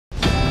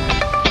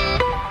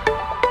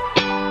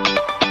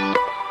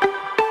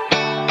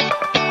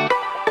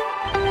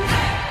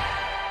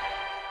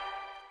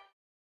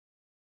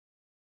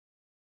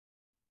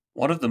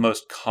One of the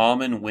most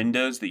common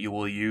windows that you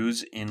will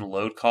use in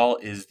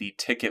LoadCall is the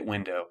ticket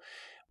window,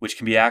 which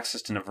can be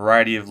accessed in a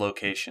variety of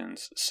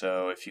locations.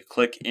 So if you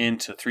click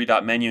into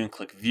three-dot menu and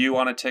click View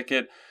on a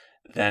ticket,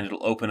 then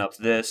it'll open up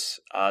this.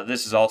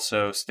 This is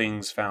also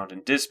things found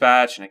in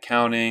dispatch and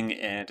accounting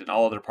and in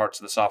all other parts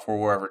of the software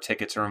wherever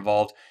tickets are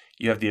involved.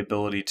 You have the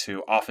ability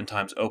to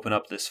oftentimes open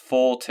up this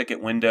full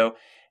ticket window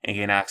and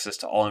gain access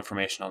to all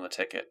information on the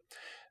ticket.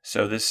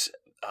 So this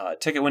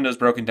ticket window is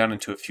broken down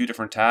into a few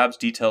different tabs: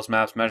 details,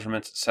 maps,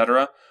 measurements,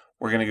 etc.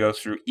 We're going to go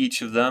through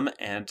each of them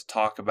and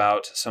talk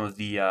about some of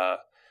the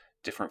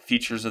different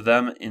features of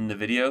them in the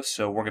video.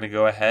 So we're going to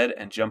go ahead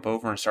and jump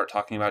over and start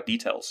talking about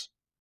details.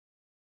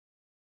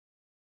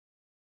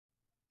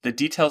 The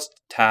details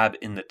tab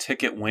in the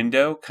ticket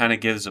window kind of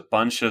gives a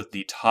bunch of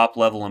the top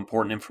level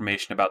important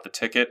information about the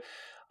ticket.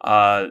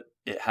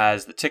 It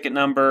has the ticket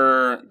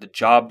number, the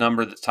job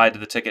number that's tied to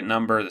the ticket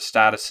number, the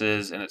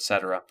statuses, and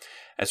etc.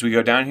 As we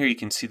go down here, you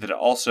can see that it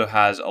also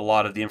has a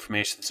lot of the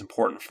information that's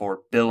important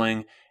for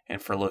billing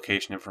and for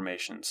location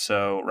information.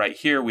 So right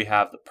here we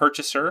have the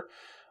purchaser,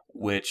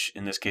 which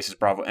in this case is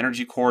Bravo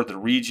Energy Corp, the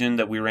region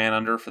that we ran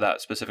under for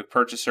that specific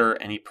purchaser,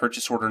 any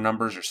purchase order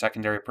numbers or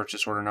secondary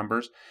purchase order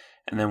numbers.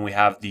 And then we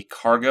have the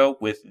cargo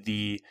with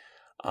the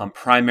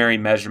primary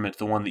measurement,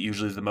 the one that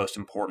usually is the most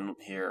important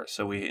here.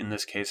 So we, in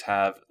this case,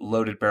 have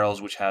loaded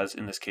barrels, which has,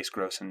 in this case,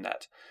 gross and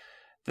net.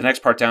 The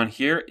next part down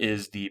here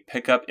is the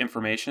pickup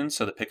information.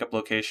 So the pickup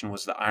location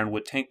was the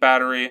Ironwood Tank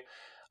Battery,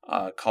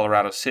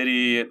 Colorado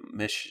City,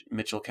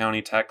 Mitchell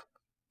County,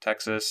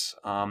 Texas.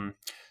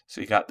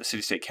 So you got the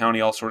city, state, county,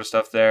 all sort of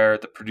stuff there,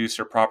 the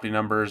producer, property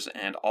numbers,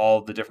 and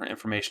all the different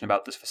information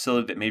about this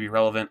facility that may be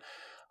relevant,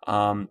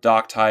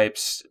 dock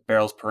types,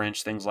 barrels per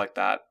inch, things like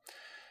that.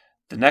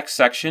 The next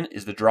section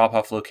is the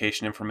drop-off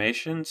location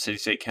information: city,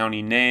 state,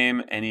 county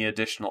name, any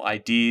additional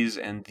IDs,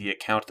 and the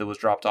account that was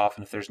dropped off,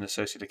 and if there's an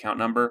associated account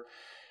number.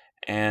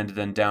 And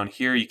then down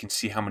here you can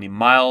see how many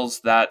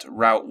miles that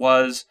route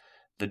was,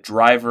 the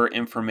driver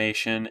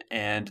information,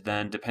 and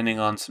then depending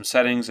on some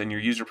settings and your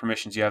user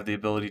permissions, you have the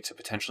ability to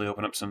potentially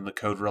open up some of the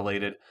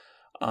code-related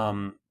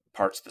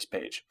parts of this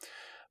page.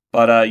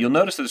 But you'll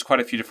notice that there's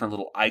quite a few different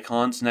little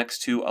icons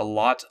next to a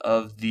lot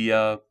of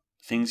the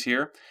things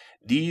here.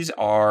 These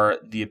are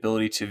the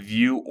ability to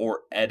view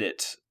or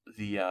edit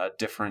the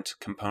different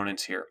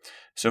components here.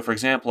 So for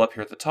example, up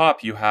here at the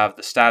top, you have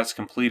the status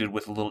completed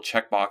with a little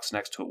checkbox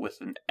next to it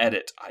with an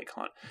edit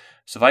icon.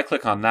 So if I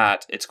click on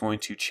that, it's going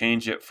to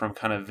change it from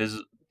kind of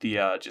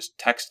just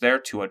text there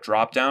to a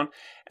drop down,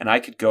 and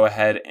I could go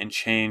ahead and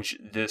change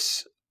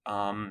this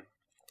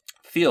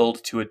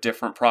field to a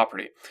different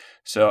property.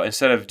 So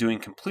instead of doing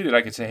completed,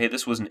 I could say, hey,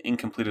 this was an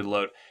incompleted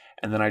load,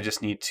 and then I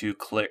just need to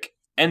click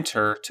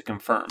enter to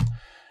confirm.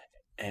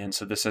 And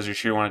so this says you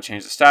sure want to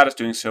change the status.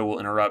 Doing so will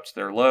interrupt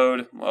their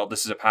load. Well,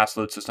 this is a pass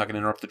load, so it's not going to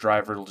interrupt the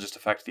driver. It'll just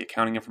affect the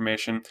accounting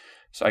information.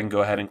 So I can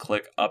go ahead and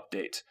click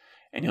update.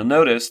 And you'll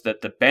notice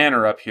that the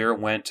banner up here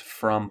went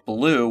from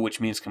blue, which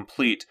means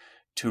complete,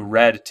 to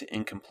red to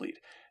incomplete.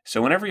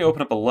 So whenever you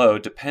open up a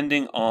load,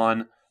 depending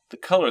on the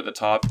color at the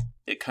top,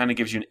 it kind of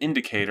gives you an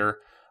indicator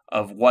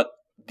of what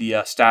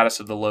the status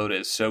of the load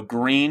is. So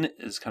green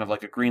is kind of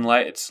like a green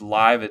light. It's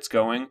live, it's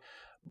going.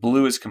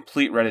 Blue is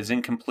complete, red is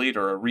incomplete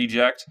or a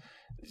reject.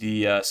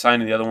 The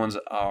sign of the other ones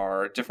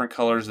are different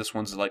colors. This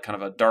one's like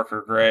kind of a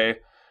darker gray,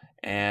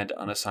 and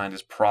unassigned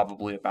is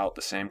probably about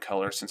the same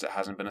color since it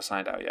hasn't been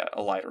assigned out yet,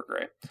 a lighter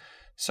gray.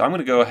 So I'm going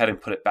to go ahead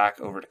and put it back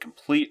over to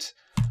complete,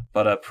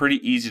 but pretty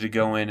easy to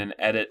go in and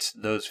edit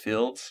those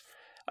fields.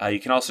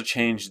 You can also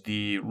change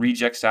the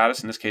reject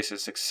status. In this case,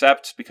 it's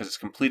accept because it's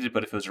completed,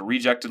 but if it was a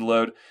rejected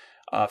load,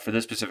 for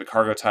this specific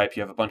cargo type,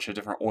 you have a bunch of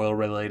different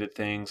oil-related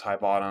things, high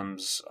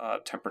bottoms,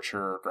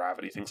 temperature,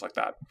 gravity, things like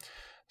that.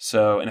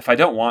 So, and if I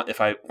want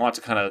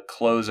to kind of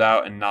close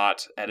out and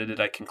not edit it,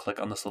 I can click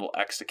on this little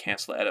X to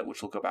cancel the edit,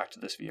 which will go back to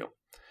this view.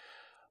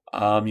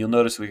 You'll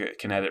notice we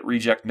can edit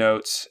reject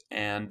notes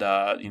and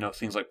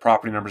things like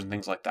property numbers and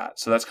things like that.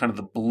 So that's kind of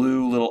the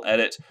blue little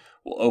edit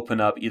will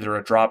open up either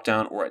a drop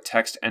down or a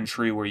text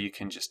entry where you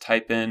can just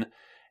type in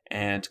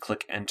and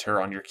click enter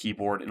on your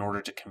keyboard in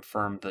order to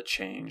confirm the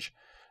change.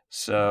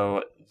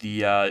 So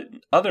the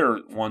other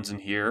ones in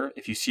here,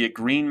 if you see a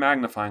green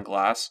magnifying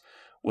glass,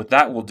 what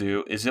that will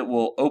do is it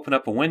will open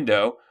up a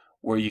window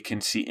where you can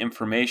see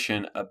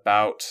information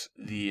about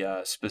the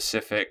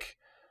specific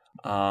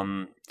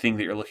thing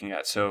that you're looking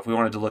at. So if we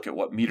wanted to look at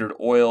what metered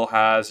oil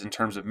has in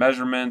terms of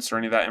measurements or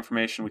any of that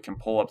information, we can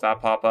pull up that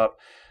pop-up.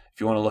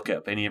 If you want to look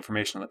up any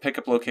information on the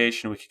pickup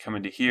location, we can come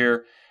into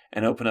here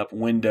and open up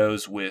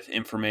windows with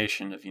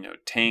information of,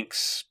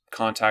 tanks,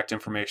 contact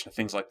information,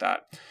 things like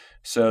that.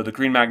 So the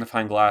green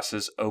magnifying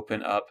glasses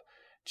open up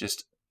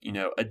just,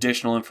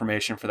 additional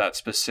information for that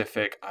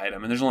specific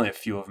item. And there's only a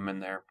few of them in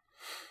there.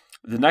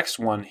 The next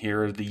one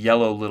here, the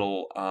yellow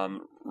little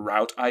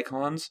route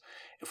icons.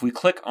 If we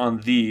click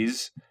on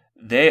these,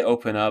 they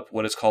open up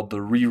what is called the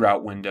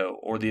reroute window,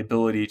 or the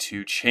ability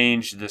to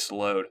change this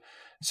load.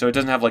 So it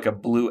doesn't have like a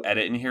blue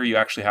edit in here. You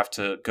actually have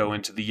to go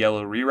into the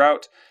yellow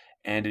reroute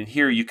And in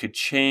here, you could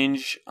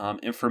change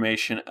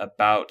information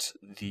about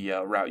the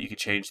route. You could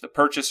change the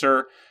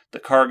purchaser, the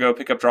cargo,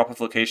 pickup, drop-off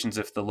locations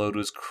if the load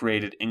was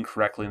created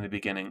incorrectly in the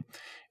beginning.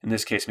 In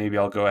this case, maybe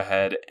I'll go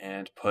ahead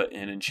and put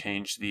in and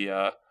change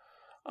the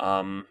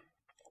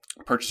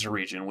purchaser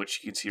region,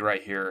 which you can see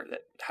right here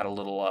that had a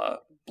little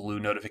blue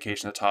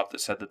notification at the top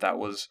that said that that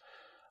was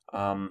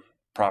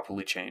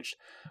properly changed.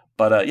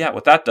 But yeah,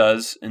 what that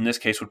does in this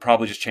case would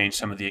probably just change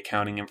some of the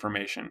accounting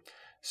information.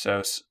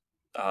 So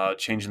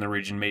changing the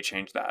region may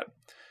change that.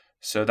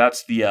 So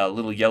that's the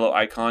little yellow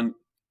icon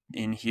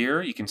in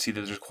here. You can see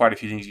that there's quite a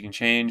few things you can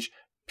change.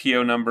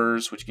 PO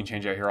numbers, which you can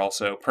change out here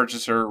also.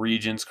 Purchaser,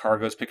 regions,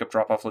 cargoes, pickup,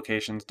 drop-off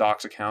locations,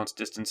 docks, accounts,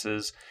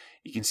 distances.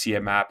 You can see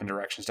a map and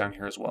directions down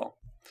here as well.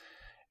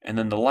 And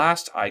then the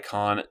last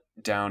icon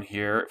down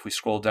here, if we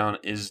scroll down,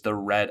 is the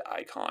red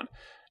icon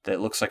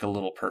that looks like a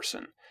little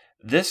person.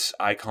 This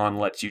icon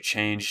lets you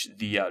change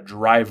the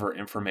driver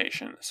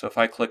information. So if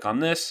I click on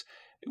this,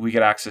 we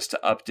get access to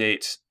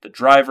update the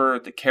driver,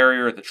 the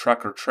carrier, the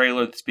truck or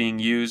trailer that's being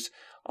used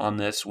on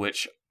this,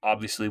 which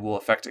obviously will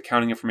affect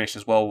accounting information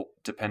as well,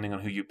 depending on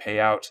who you pay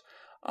out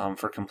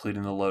for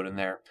completing the load in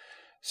there.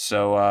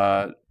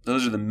 So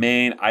those are the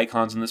main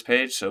icons on this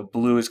page. So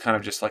blue is kind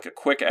of just like a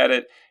quick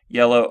edit.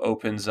 Yellow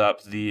opens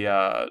up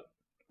the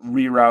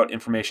reroute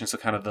information, so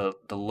kind of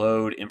the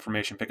load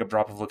information, pickup,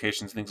 drop-off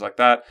locations, things like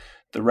that.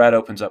 The red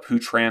opens up who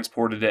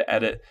transported it,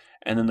 edit,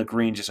 and then the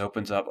green just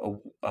opens up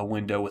a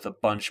window with a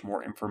bunch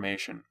more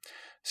information.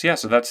 So yeah,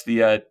 so that's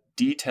the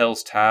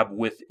details tab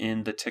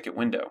within the ticket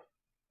window.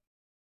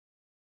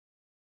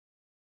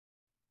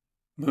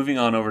 Moving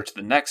on over to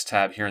the next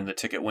tab here in the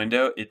ticket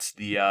window, it's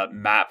the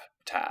map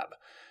tab.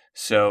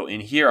 So in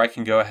here, I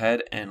can go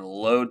ahead and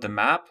load the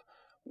map,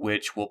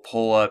 which will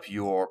pull up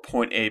your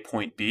point A,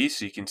 point B,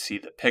 so you can see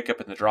the pickup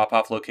and the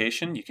drop-off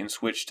location. You can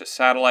switch to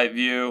satellite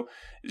view,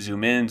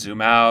 zoom in,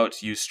 zoom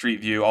out, use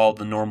street view, all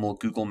the normal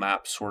Google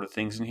Maps sort of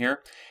things in here.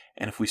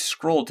 And if we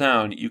scroll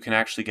down, you can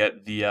actually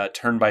get the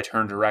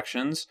turn-by-turn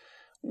directions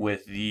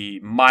with the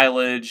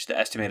mileage, the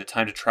estimated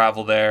time to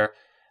travel there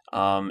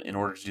in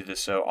order to do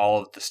this. So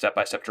all of the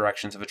step-by-step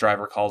directions if a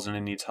driver calls in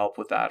and needs help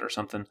with that or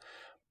something.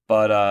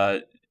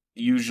 But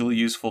usually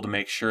useful to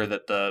make sure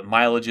that the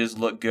mileages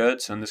look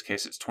good. So in this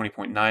case, it's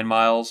 20.9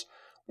 miles,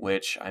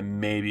 which I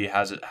maybe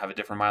have a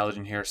different mileage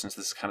in here since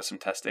this is kind of some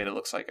test data. It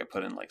looks like I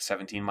put in like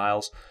 17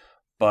 miles,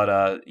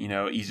 but you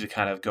know, easy to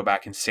kind of go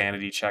back and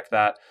sanity check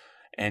that.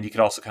 And you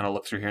could also kind of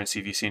look through here and see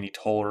if you see any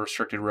toll or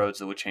restricted roads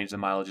that would change the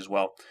mileage as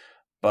well.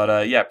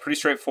 But yeah, pretty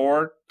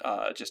straightforward.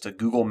 Just a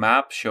Google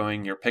map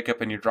showing your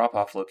pickup and your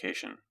drop-off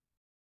location.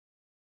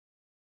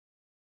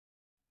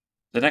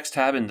 The next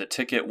tab in the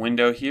ticket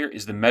window here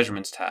is the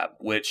measurements tab,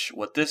 which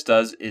what this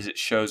does is it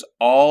shows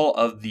all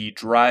of the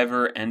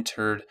driver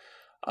entered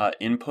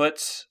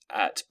inputs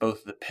at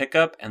both the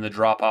pickup and the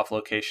drop-off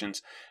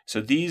locations.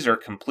 So these are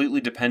completely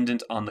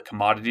dependent on the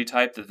commodity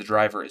type that the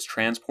driver is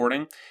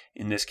transporting.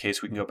 In this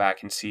case, we can go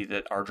back and see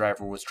that our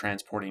driver was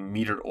transporting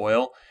metered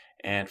oil.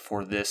 And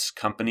for this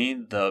company,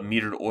 the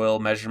metered oil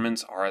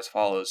measurements are as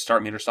follows: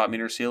 start meter, stop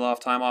meter, seal off,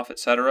 time off,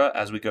 etc.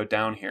 as we go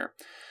down here.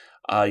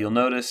 You'll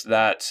notice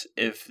that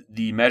if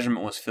the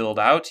measurement was filled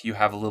out, you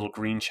have a little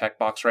green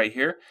checkbox right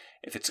here.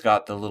 If it's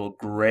got the little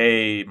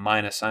gray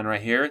minus sign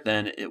right here,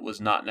 then it was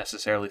not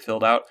necessarily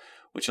filled out,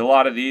 which a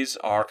lot of these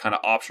are kind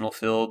of optional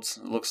fields.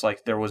 It looks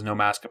like there was no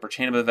mask up or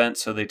chain of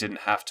events, so they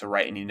didn't have to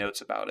write any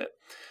notes about it.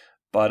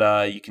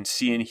 But you can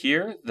see in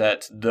here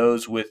that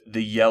those with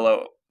the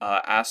yellow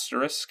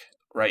asterisk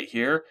right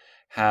here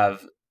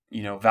have,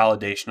 you know,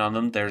 validation on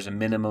them. There's a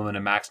minimum and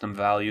a maximum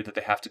value that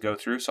they have to go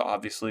through. So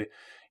obviously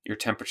your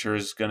temperature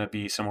is going to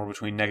be somewhere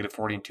between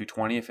 -40 and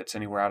 220. If it's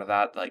anywhere out of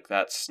that, like,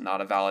 that's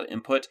not a valid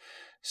input.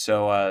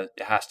 So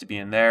it has to be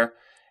in there.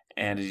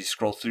 And as you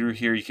scroll through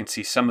here, you can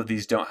see some of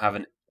these don't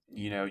have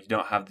you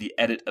don't have the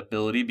edit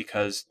ability,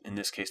 because in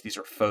this case, these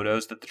are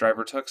photos that the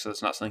driver took. So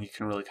it's not something you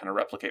can really kind of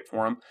replicate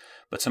for them.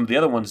 But some of the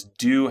other ones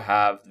do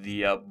have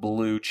the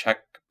blue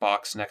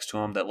checkbox next to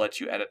them that lets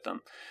you edit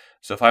them.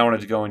 So if I wanted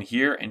to go in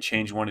here and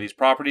change one of these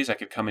properties, I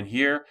could come in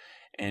here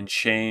and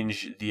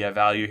change the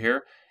value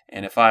here.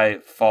 And if I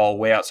fall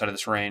way outside of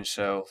this range,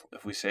 so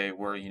if we say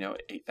we're,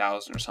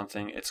 8,000 or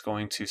something, it's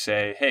going to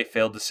say, hey,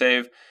 failed to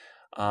save.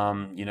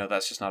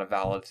 That's just not a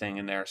valid thing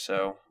in there.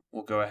 So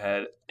we'll go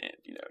ahead and,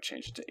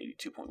 change it to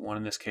 82.1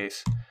 in this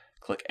case.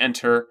 Click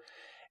enter.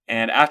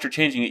 And after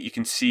changing it, you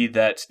can see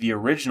that the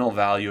original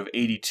value of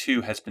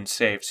 82 has been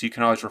saved. So you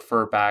can always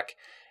refer back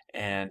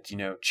and,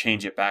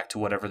 change it back to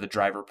whatever the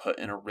driver put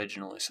in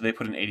originally. So they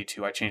put in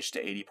 82. I changed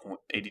it to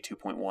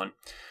 82.1.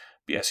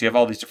 But yeah, so you have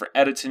all these different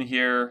edits in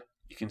here.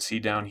 You can see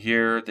down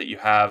here that you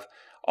have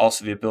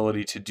also the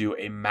ability to do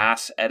a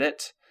mass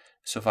edit.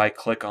 So if I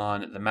click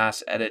on the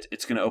mass edit,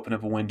 it's going to open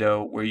up a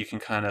window where you can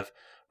kind of,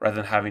 rather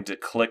than having to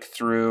click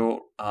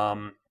through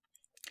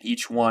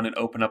each one and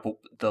open up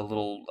the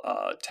little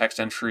text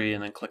entry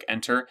and then click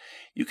enter,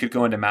 you could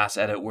go into mass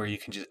edit where you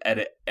can just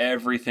edit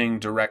everything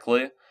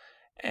directly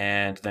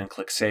and then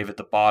click save at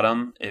the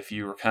bottom. If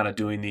you were kind of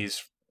doing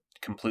these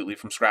completely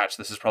from scratch,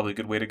 this is probably a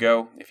good way to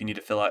go if you need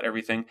to fill out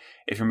everything.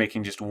 If you're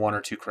making just 1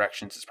 or 2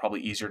 corrections, it's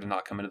probably easier to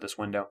not come into this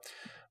window,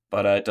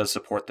 but it does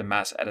support the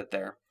mass edit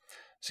there.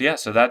 So yeah,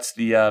 so that's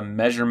the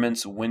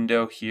measurements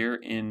window here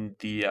in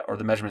the, or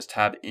the measurements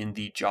tab in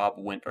the job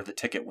or the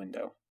ticket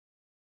window.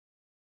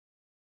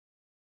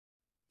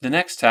 The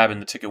next tab in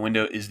the ticket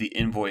window is the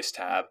invoice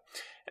tab.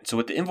 And so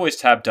what the invoice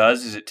tab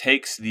does is it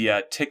takes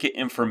the ticket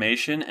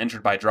information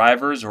entered by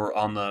drivers or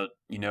on the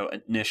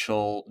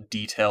initial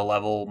detail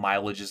level,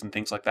 mileages and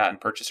things like that,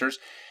 and purchasers,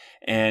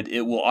 and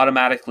it will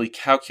automatically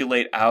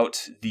calculate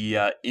out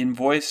the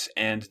invoice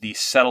and the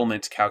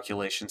settlement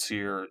calculation, so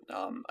your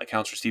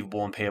accounts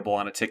receivable and payable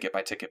on a ticket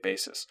by ticket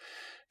basis.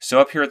 So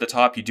up here at the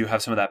top, you do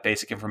have some of that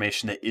basic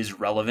information that is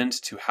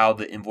relevant to how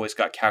the invoice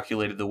got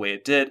calculated the way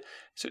it did.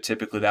 So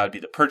typically that would be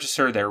the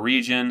purchaser, their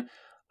region.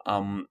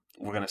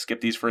 We're going to skip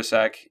these for a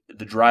sec.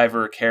 The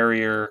driver,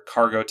 carrier,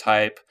 cargo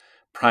type,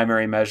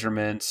 primary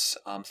measurements,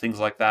 things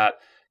like that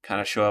kind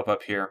of show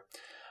up here.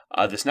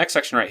 This next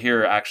section right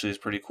here actually is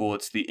pretty cool.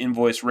 It's the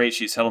invoice, rate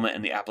sheet, settlement,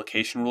 and the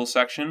application rules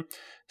section.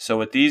 So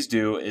what these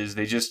do is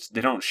they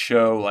don't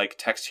show like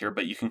text here,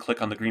 but you can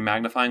click on the green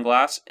magnifying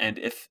glass, and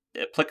if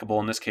applicable,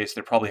 in this case,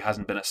 there probably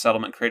hasn't been a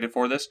settlement created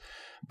for this,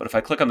 but if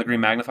I click on the green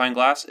magnifying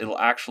glass, it'll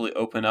actually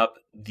open up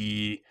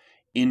the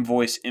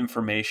invoice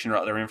information or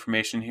other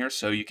information here.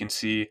 So you can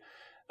see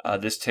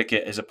this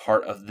ticket is a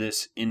part of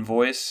this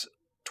invoice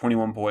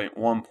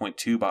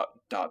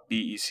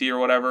 21.1.2.bec or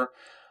whatever.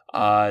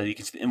 You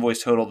can see the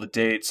invoice total, the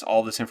dates,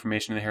 all this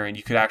information in here, and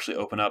you could actually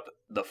open up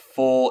the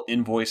full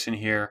invoice in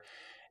here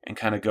and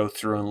kind of go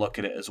through and look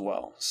at it as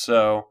well.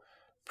 So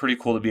pretty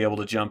cool to be able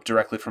to jump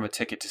directly from a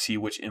ticket to see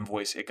which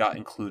invoice it got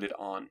included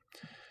on.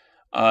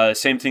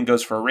 Same thing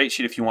goes for a rate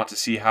sheet. If you want to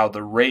see how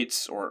the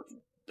rates or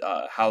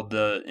how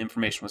the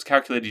information was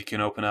calculated, you can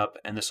open up,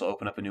 and this will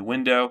open up a new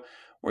window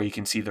where you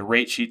can see the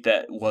rate sheet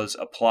that was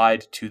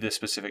applied to this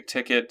specific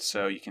ticket.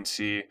 So you can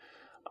see,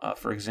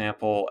 for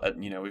example,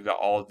 we've got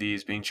all of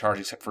these being charged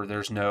except for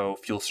there's no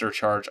fuel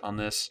surcharge on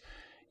this.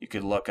 You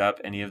could look up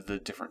any of the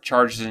different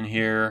charges in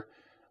here,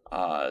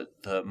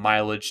 the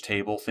mileage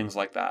table, things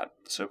like that.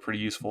 So pretty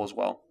useful as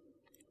well.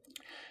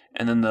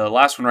 And then the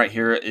last one right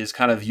here is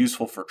kind of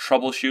useful for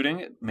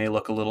troubleshooting. It may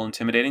look a little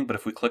intimidating, but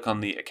if we click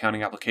on the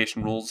accounting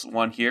application rules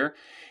one here,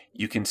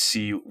 you can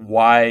see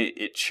why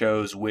it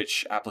chose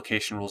which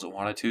application rules it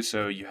wanted to.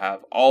 So you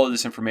have all of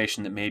this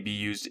information that may be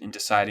used in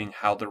deciding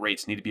how the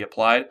rates need to be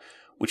applied,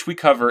 which we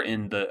cover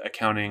in the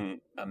accounting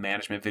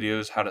management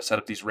videos, how to set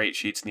up these rate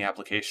sheets and the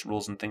application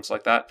rules and things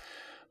like that.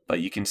 But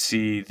you can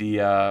see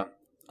the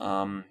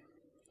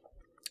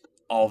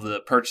all the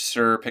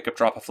purchaser, pickup,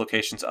 drop-off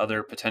locations,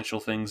 other potential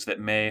things that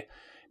may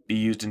be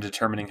used in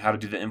determining how to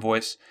do the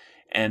invoice.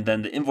 And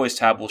then the invoice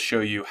tab will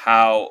show you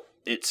how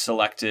it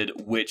selected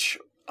which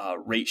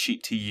rate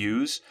sheet to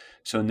use.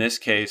 So in this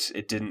case,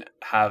 it didn't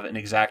have an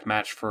exact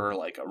match for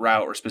like a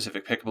route or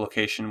specific pickup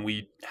location.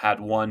 We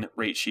had one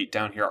rate sheet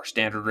down here, our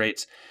standard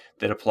rates,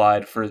 that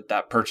applied for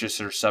that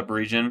purchaser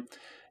subregion.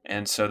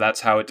 And so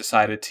that's how it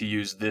decided to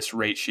use this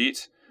rate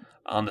sheet.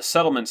 On the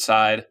settlement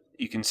side,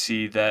 you can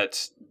see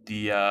that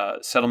the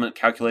settlement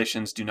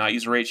calculations do not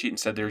use a rate sheet.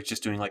 Instead, they're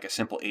just doing like a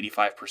simple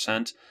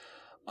 85%.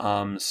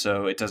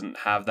 So it doesn't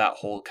have that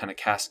whole kind of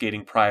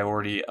cascading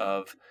priority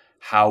of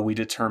how we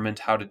determined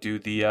how to do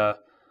the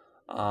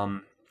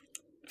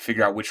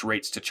figure out which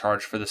rates to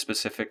charge for the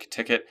specific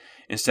ticket.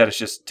 Instead, it's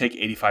just take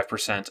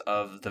 85%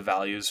 of the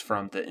values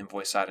from the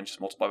invoice side and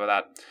just multiply by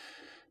that.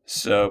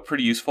 So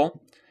pretty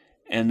useful.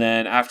 And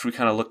then after we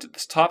kind of looked at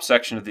this top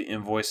section of the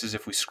invoices,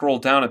 if we scroll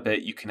down a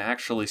bit, you can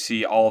actually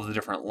see all of the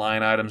different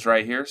line items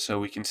right here. So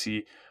we can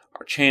see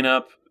our chain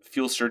up,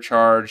 fuel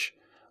surcharge,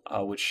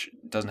 which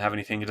doesn't have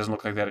anything. It doesn't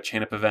look like that a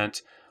chain up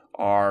event.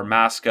 Our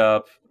mask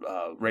up,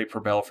 rate per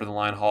bell for the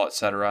line haul,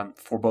 etc.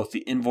 for both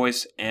the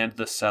invoice and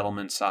the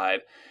settlement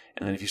side.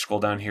 And then if you scroll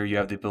down here, you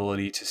have the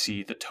ability to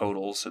see the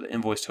totals. So the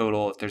invoice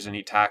total, if there's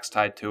any tax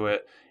tied to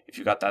it, if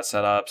you got that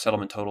set up,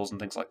 settlement totals and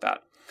things like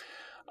that.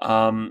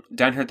 Down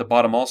here at the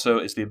bottom also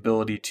is the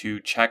ability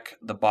to check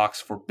the box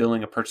for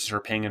billing a purchaser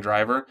or paying a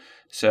driver.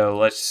 So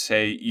let's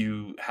say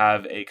you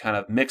have a kind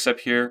of mix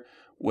up here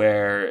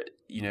where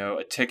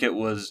a ticket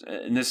was,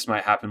 and this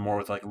might happen more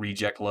with like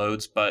reject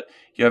loads, but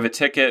you have a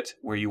ticket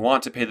where you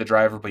want to pay the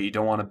driver but you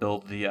don't want to bill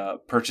the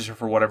purchaser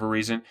for whatever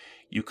reason.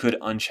 You could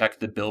uncheck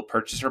the bill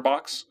purchaser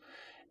box,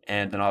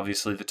 and then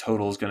obviously the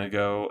total is going to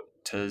go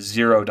to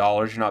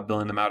 $0. You're not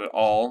billing them out at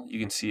all.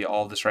 You can see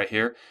all of this right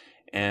here.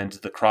 And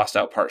the crossed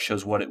out part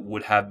shows what it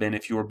would have been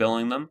if you were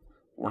billing them.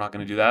 We're not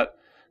going to do that.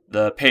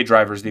 The pay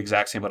driver is the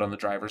exact same, but on the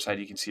driver's side,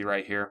 you can see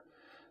right here.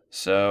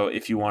 So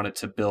if you wanted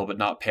to bill but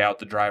not pay out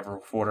the driver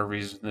for whatever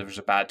reason, if there's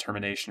a bad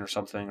termination or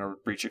something or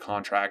breach of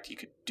contract, you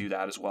could do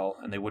that as well,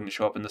 and they wouldn't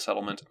show up in the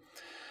settlement.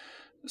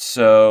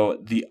 So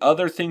the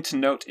other thing to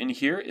note in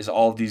here is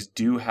all of these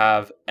do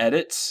have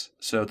edits.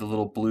 So the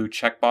little blue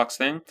checkbox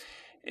thing.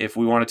 If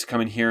we wanted to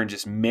come in here and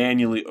just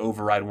manually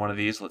override one of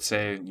these, let's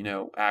say,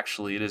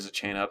 actually it is a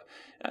chain up,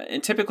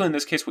 And typically in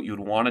this case, what you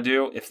would want to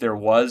do, if there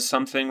was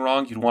something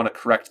wrong, you'd want to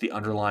correct the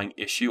underlying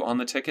issue on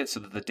the ticket so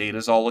that the data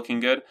is all looking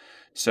good.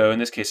 So in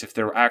this case, if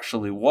there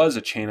actually was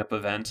a chain up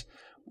event,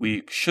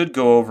 we should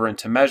go over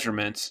into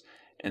measurements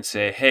and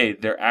say, hey,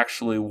 there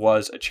actually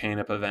was a chain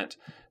up event.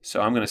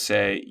 So I'm going to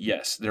say,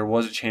 yes, there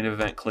was a chain up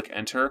event, click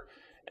enter.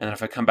 And then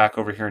if I come back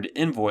over here into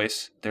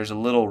invoice, there's a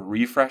little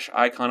refresh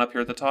icon up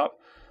here at the top.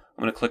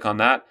 I'm going to click on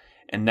that.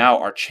 And now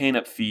our chain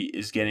up fee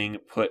is getting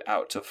put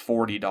out to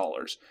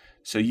 $40.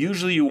 So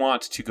usually you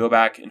want to go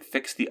back and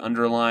fix the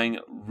underlying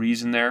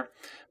reason there,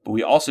 but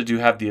we also do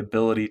have the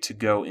ability to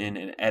go in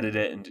and edit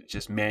it and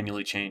just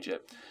manually change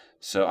it.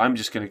 So I'm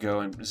just going to go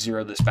and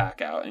zero this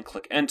back out and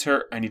click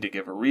enter. I need to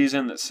give a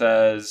reason that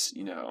says,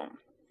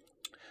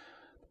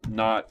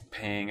 not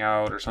paying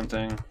out or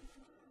something,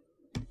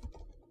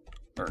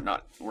 or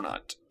we're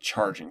not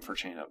charging for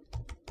chain up.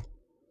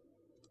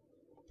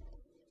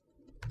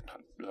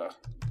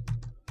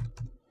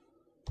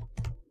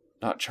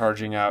 Not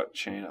charging out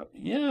chain up.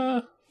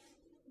 Yeah.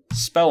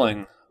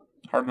 Spelling.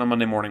 Hard on a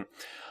Monday morning.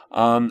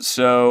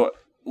 So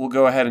we'll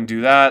go ahead and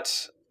do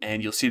that.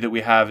 And you'll see that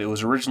it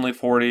was originally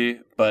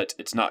 40, but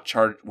it's not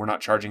we're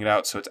not charging it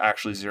out, so it's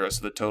actually 0.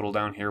 So the total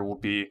down here will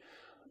be,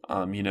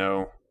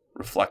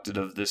 reflected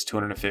of this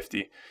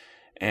 250.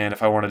 And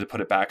if I wanted to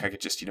put it back, I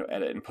could just,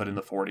 edit and put in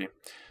the 40.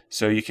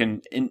 So you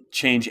can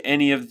change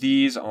any of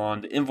these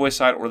on the invoice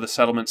side or the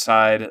settlement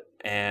side,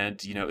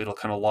 and it'll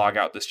kind of log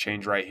out this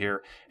change right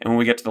here. And when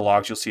we get to the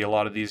logs, you'll see a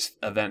lot of these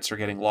events are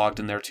getting logged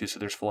in there too, so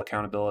there's full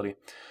accountability.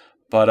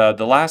 But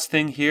the last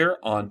thing here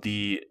on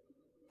the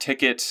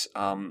ticket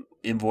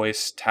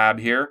invoice tab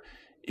here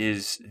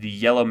is the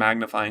yellow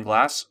magnifying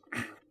glass,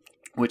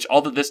 which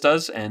all that this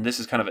does, and this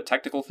is kind of a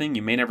technical thing,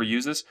 you may never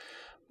use this,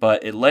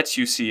 but it lets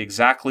you see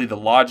exactly the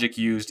logic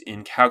used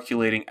in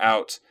calculating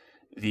out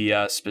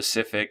the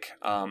specific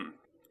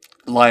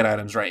line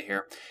items right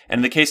here. And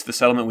in the case of the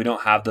settlement, we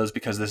don't have those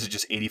because this is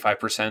just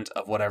 85%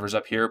 of whatever's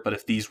up here. But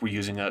if these were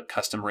using a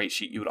custom rate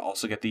sheet, you would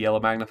also get the yellow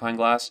magnifying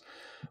glass.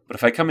 But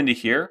if I come into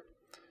here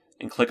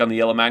and click on the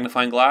yellow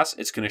magnifying glass,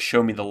 it's going to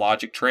show me the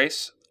logic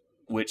trace,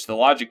 which the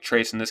logic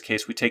trace in this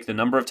case, we take the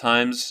number of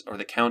times or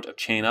the count of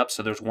chain up.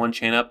 So there's one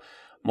chain up,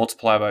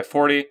 multiply by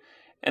 40.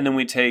 And then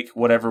we take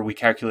whatever we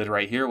calculated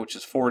right here, which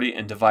is 40,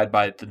 and divide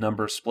by the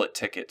number of split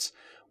tickets,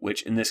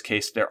 which in this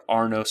case, there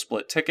are no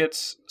split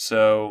tickets.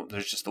 So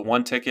there's just the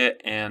one ticket.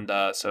 And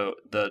so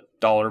the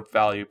dollar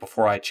value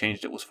before I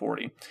changed it was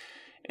 40.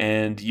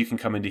 And you can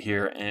come into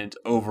here and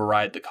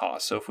override the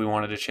cost. So if we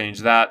wanted to change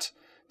that,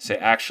 say,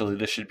 actually,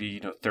 this should be,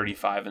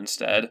 35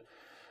 instead.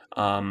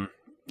 In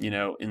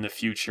the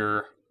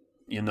future,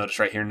 you'll notice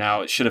right here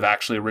now, it should have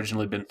actually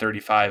originally been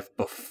 35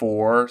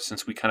 before,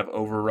 since we kind of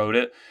overrode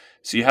it.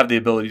 So you have the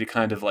ability to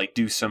kind of like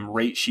do some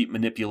rate sheet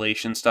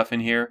manipulation stuff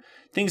in here.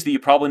 Things that you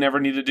probably never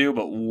need to do,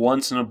 but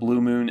once in a blue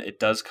moon, it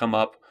does come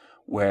up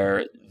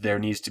where there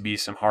needs to be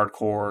some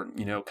hardcore,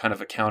 kind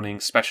of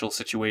accounting special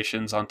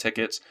situations on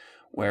tickets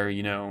where,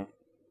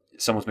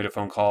 someone's made a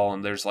phone call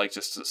and there's like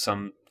just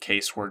some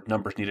case where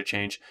numbers need to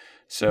change.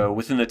 So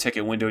within the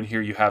ticket window in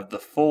here, you have the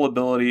full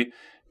ability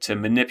to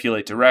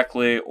manipulate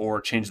directly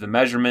or change the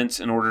measurements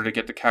in order to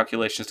get the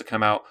calculations to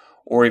come out,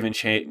 or even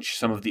change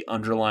some of the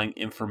underlying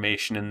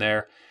information in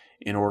there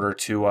in order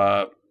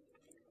to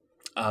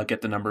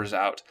get the numbers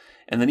out.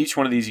 And then each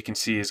one of these you can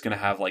see is going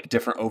to have like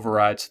different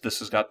overrides. This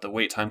has got the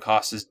wait time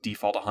cost is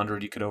default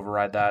 100. You could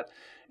override that.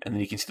 And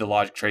then you can see the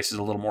logic trace is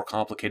a little more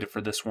complicated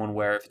for this one,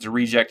 where if it's a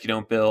reject, you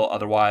don't bill.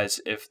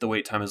 Otherwise, if the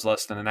wait time is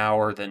less than an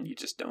hour, then you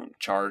just don't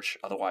charge.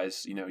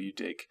 Otherwise, you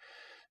take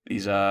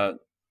these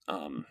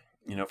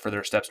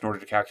further steps in order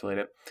to calculate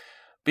it.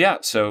 But yeah,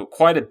 so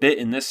quite a bit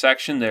in this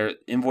section. Their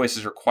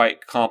invoices are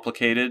quite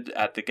complicated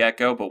at the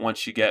get-go, but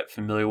once you get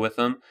familiar with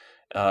them,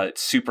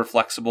 it's super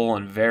flexible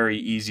and very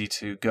easy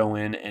to go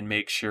in and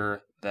make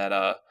sure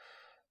that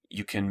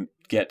you can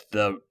get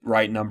the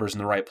right numbers in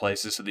the right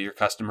places so that your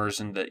customers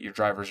and that your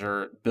drivers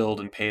are billed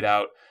and paid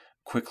out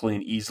quickly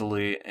and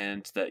easily,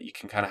 and that you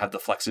can kind of have the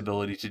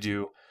flexibility to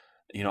do,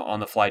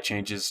 on-the-fly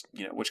changes,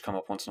 which come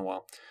up once in a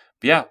while.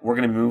 But yeah, we're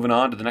going to be moving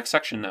on to the next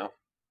section now.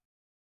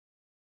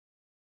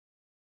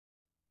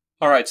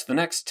 All right, so the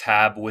next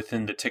tab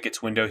within the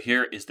tickets window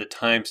here is the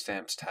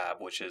timestamps tab,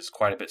 which is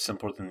quite a bit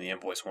simpler than the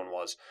invoice one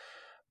was.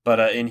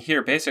 But in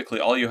here, basically,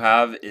 all you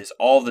have is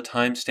all the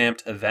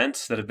timestamped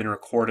events that have been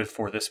recorded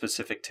for this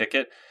specific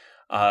ticket.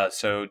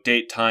 So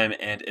date, time,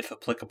 and if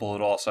applicable,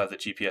 it'll also have the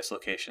GPS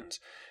locations.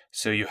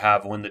 So you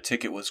have when the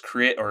ticket was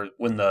created, or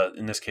when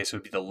in this case, it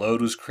would be the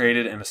load was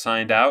created and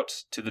assigned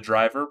out to the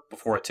driver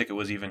before a ticket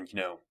was even,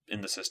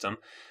 in the system.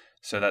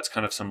 So that's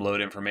kind of some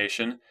load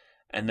information.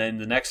 And then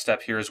the next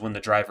step here is when the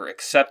driver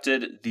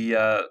accepted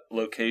the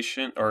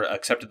location or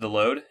accepted the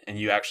load, and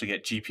you actually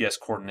get GPS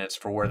coordinates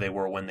for where they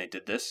were when they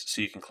did this.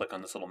 So you can click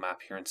on this little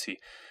map here and see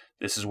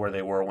this is where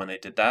they were when they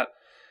did that.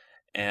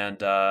 And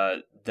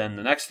then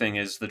the next thing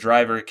is the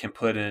driver can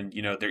put in,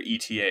 their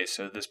ETA.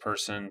 So this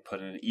person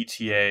put in an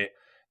ETA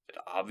that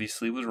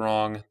obviously was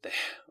wrong.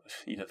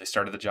 They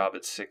started the job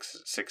at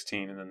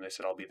 6:16, and then they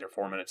said, I'll be there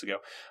 4 minutes ago.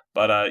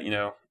 But,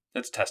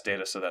 it's test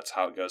data, so that's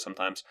how it goes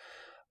sometimes.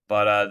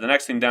 But the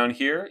next thing down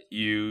here,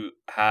 you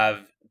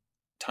have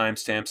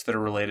timestamps that are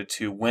related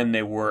to when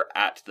they were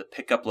at the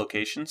pickup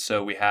location.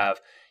 So we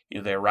have,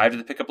 they arrived at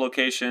the pickup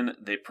location,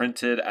 they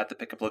printed at the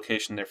pickup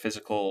location their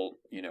physical,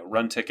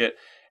 run ticket,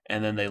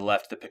 and then they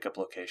left the pickup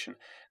location.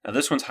 Now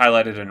this one's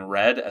highlighted in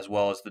red as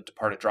well as the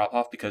departed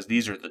drop-off because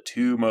these are the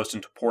two most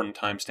important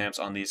timestamps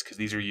on these because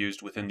these are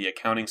used within the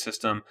accounting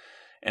system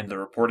and the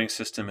reporting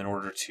system in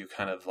order to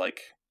kind of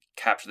like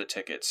capture the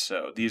tickets.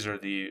 So these are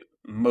the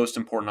most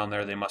important on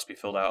there. They must be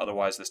filled out.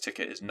 Otherwise, this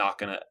ticket is not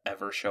going to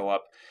ever show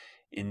up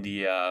in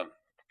the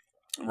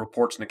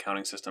reports and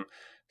accounting system.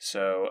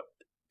 So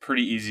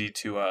pretty easy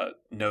to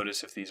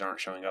notice if these aren't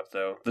showing up,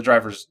 though. The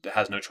driver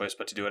has no choice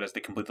but to do it. As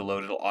they complete the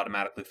load, it'll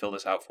automatically fill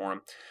this out for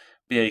them.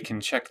 But yeah, you can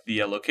check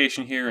the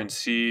location here and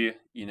see,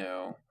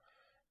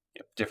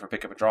 different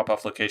pickup and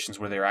drop-off locations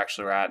where they're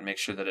actually at and make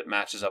sure that it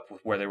matches up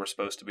with where they were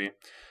supposed to be.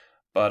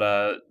 But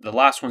the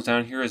last ones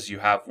down here is you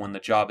have when the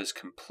job is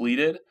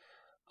completed,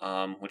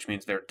 which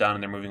means they're done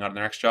and they're moving on to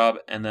their next job.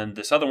 And then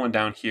this other one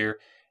down here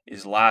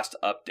is last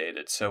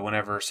updated. So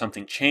whenever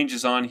something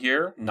changes on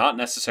here, not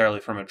necessarily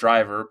from a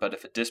driver, but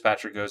if a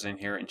dispatcher goes in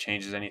here and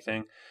changes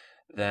anything,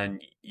 then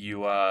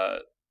you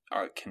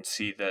can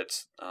see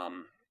that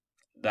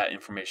that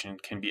information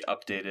can be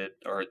updated,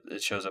 or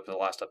it shows up as the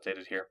last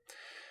updated here.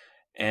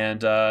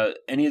 And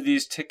any of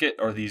these ticket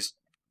or these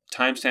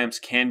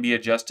timestamps can be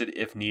adjusted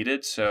if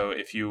needed. So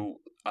if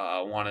you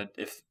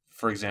if,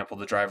 for example,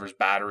 the driver's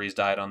batteries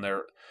died on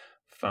their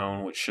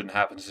phone, which shouldn't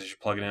happen since you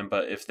plug it in,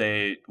 but if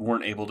they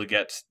weren't able to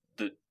get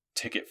the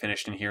ticket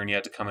finished in here and you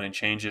had to come in and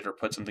change it or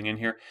put something in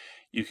here,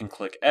 you can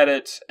click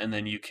edit and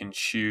then you can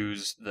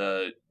choose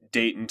the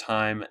date and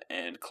time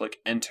and click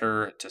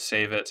enter to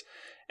save it.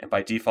 And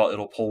by default,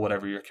 it'll pull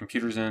whatever your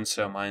computer's in.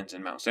 So mine's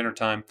in Mountain Standard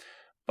Time.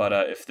 But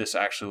if this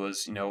actually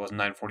was, it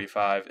wasn't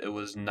 9:45, it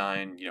was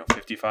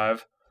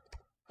 9:55.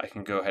 I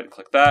can go ahead and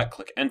click that,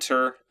 click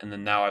enter, and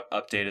then now I've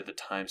updated the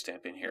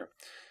timestamp in here.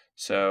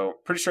 So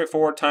pretty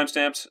straightforward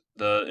timestamps.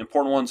 The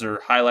important ones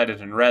are highlighted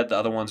in red. The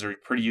other ones are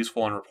pretty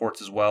useful on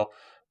reports as well.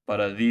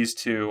 But these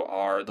two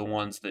are the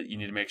ones that you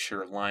need to make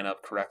sure line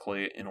up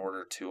correctly in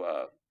order to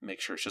make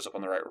sure it shows up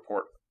on the right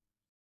report.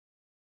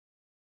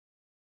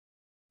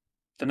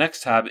 The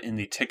next tab in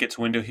the tickets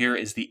window here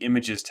is the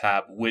images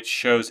tab, which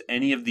shows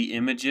any of the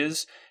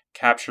images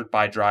captured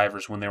by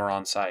drivers when they were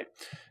on site.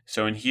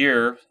 So in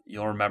here,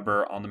 you'll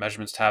remember on the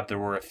measurements tab, there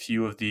were a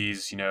few of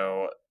these,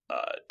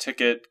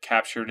 ticket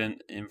captured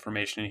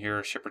information in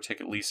here, shipper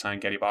ticket, lease sign,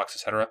 Getty box,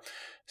 etc.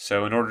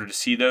 So in order to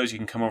see those, you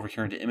can come over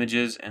here into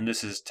images, and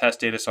this is test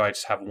data, so I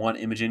just have one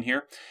image in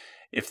here.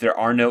 If there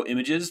are no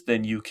images,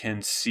 then you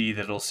can see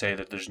that it'll say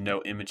that there's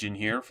no image in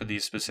here for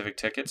these specific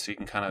tickets. So you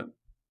can kind of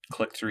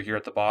click through here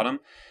at the bottom.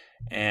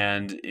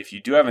 And if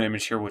you do have an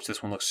image here, which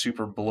this one looks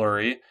super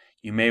blurry,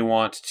 you may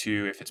want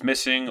to, if it's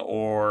missing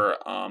or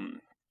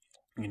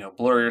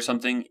blurry or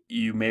something,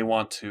 you may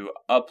want to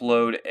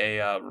upload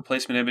a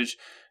replacement image.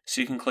 So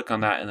you can click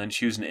on that and then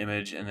choose an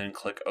image and then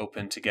click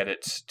open to get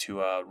it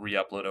to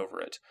re-upload over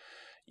it.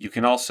 You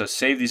can also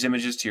save these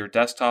images to your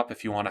desktop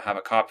if you want to have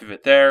a copy of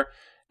it there.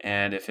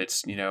 And if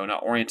it's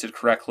not oriented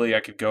correctly, I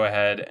could go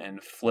ahead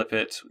and flip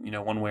it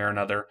one way or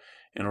another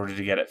in order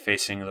to get it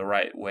facing the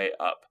right way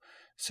up.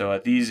 So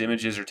these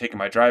images are taken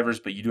by drivers,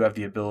 but you do have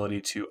the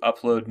ability to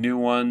upload new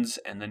ones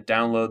and then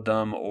download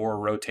them or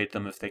rotate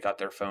them if they got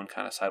their phone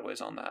kind of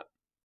sideways on that.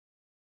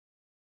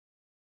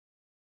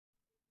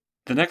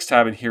 The next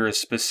tab in here is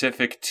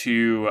specific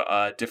to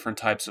different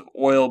types of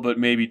oil, but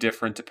maybe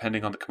different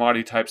depending on the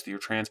commodity types that you're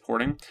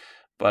transporting.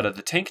 But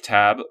the tank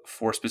tab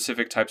for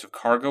specific types of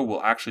cargo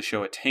will actually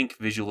show a tank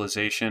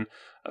visualization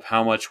of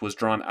how much was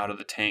drawn out of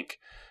the tank.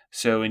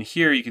 So in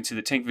here, you can see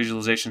the tank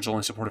visualization is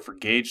only supported for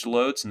gauged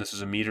loads, and this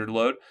is a metered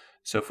load.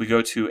 So if we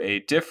go to a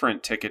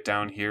different ticket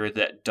down here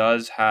that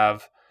does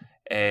have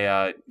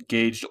a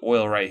gauged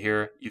oil right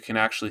here, you can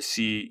actually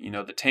see,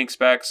 the tank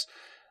specs,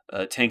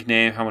 tank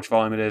name, how much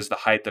volume it is, the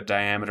height, the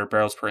diameter,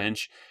 barrels per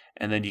inch,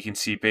 and then you can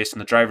see based on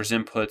the driver's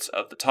inputs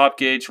of the top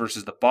gauge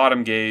versus the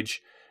bottom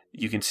gauge,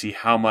 you can see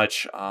how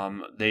much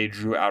they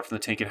drew out from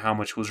the tank and how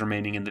much was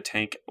remaining in the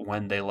tank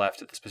when they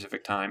left at the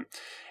specific time.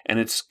 And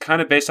it's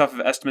kind of based off of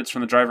estimates from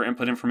the driver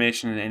input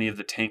information and any of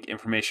the tank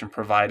information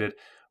provided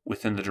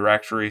within the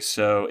directory.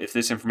 So if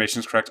this information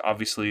is correct,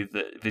 obviously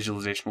the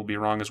visualization will be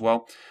wrong as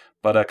well.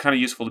 But kind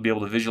of useful to be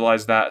able to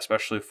visualize that,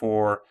 especially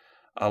for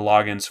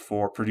logins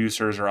for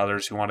producers or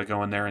others who want to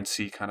go in there and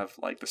see kind of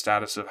like the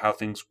status of how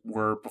things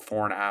were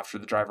before and after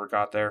the driver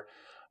got there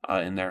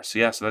in there. So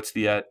yeah, so that's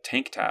the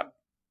tank tab.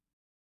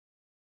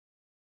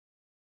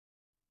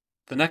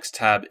 The next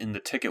tab in the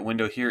ticket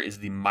window here is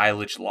the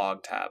mileage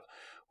log tab,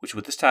 which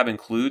what this tab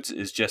includes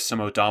is just some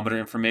odometer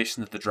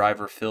information that the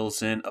driver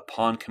fills in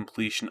upon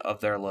completion of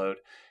their load.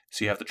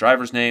 So you have the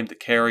driver's name, the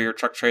carrier,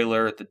 truck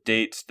trailer, the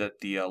dates that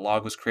the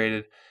log was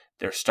created,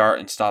 their start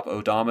and stop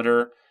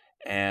odometer,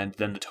 and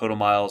then the total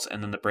miles,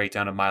 and then the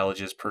breakdown of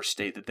mileages per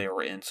state that they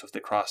were in. So if they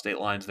cross state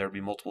lines, there would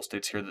be multiple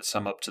states here that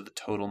sum up to the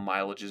total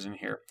mileages in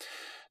here.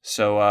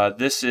 So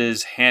this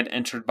is hand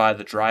entered by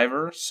the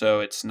driver, so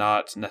it's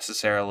not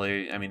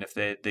necessarily, I mean, if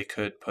they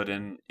could put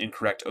in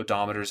incorrect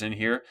odometers in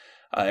here,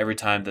 every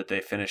time that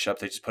they finish up,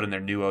 they just put in their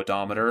new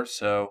odometer,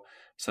 so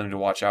something to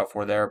watch out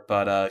for there,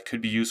 but it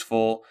could be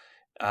useful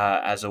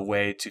as a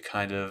way to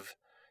kind of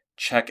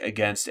check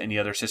against any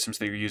other systems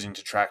that you're using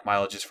to track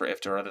mileages for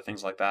IFTA or other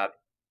things like that.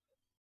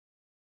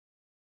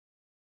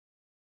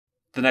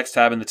 The next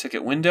tab in the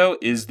ticket window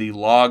is the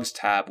Logs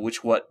tab,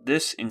 which what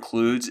this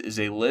includes is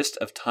a list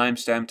of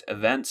timestamped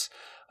events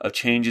of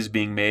changes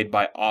being made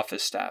by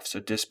office staff, so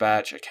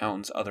dispatch,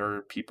 accountants,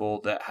 other people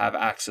that have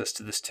access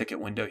to this ticket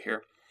window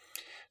here.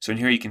 So in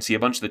here you can see a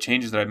bunch of the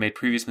changes that I've made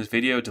previous in this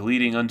video,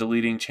 deleting,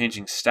 undeleting,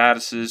 changing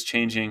statuses,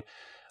 changing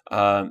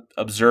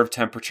observed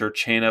temperature,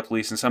 chain up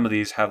lease, and some of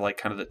these have like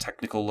kind of the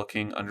technical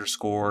looking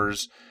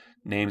underscores,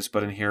 names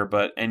put in here,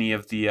 but any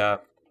of the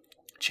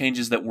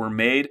changes that were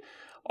made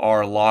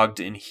are logged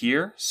in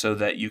here so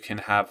that you can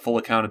have full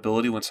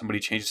accountability when somebody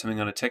changes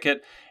something on a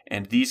ticket,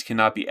 and these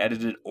cannot be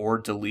edited or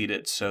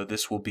deleted. So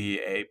this will be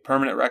a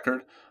permanent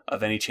record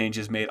of any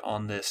changes made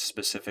on this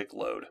specific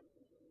load.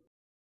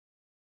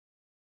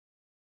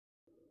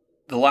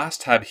 The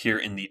last tab here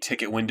in the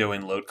ticket window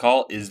in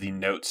LoadCall is the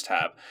Notes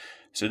tab.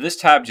 So this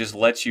tab just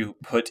lets you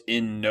put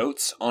in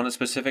notes on a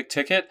specific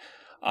ticket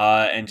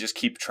and just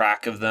keep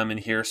track of them in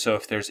here. So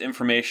if there's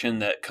information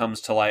that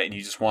comes to light and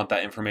you just want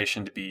that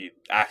information to be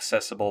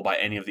accessible by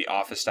any of the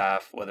office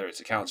staff, whether it's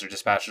accountants or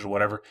dispatchers or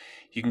whatever,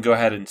 you can go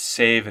ahead and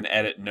save and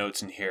edit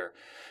notes in here.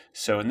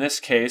 So in this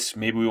case,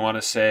 maybe we want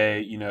to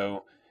say,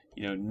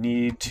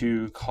 need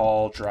to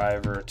call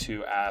driver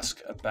to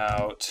ask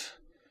about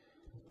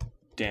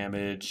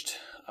damaged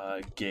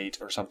gate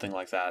or something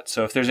like that.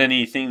 So if there's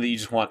anything that you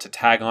just want to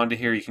tag onto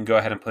here, you can go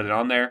ahead and put it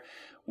on there.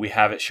 We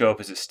have it show up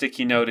as a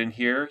sticky note in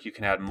here. You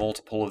can add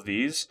multiple of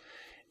these.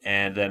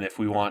 And then if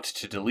we want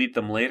to delete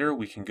them later,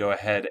 we can go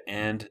ahead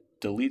and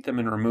delete them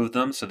and remove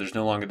them. So there's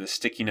no longer the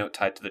sticky note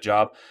tied to the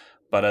job.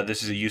 But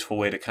this is a useful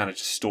way to kind of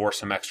just store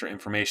some extra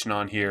information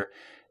on here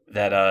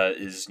that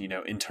is,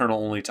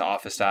 internal only to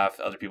office staff.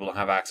 Other people don't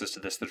have access to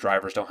this. The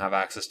drivers don't have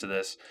access to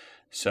this.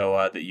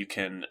 So that you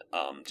can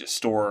just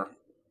store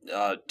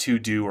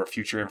to-do or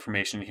future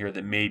information here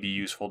that may be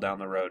useful down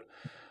the road.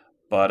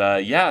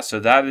 But yeah, so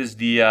that is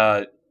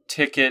the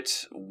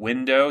ticket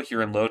window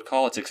here in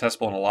LoadCall. It's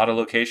accessible in a lot of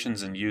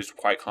locations and used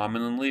quite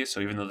commonly. So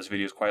even though this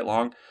video is quite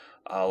long,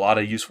 a lot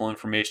of useful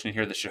information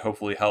here that should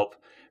hopefully help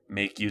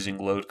make using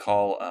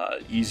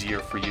LoadCall easier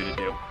for you to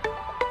do.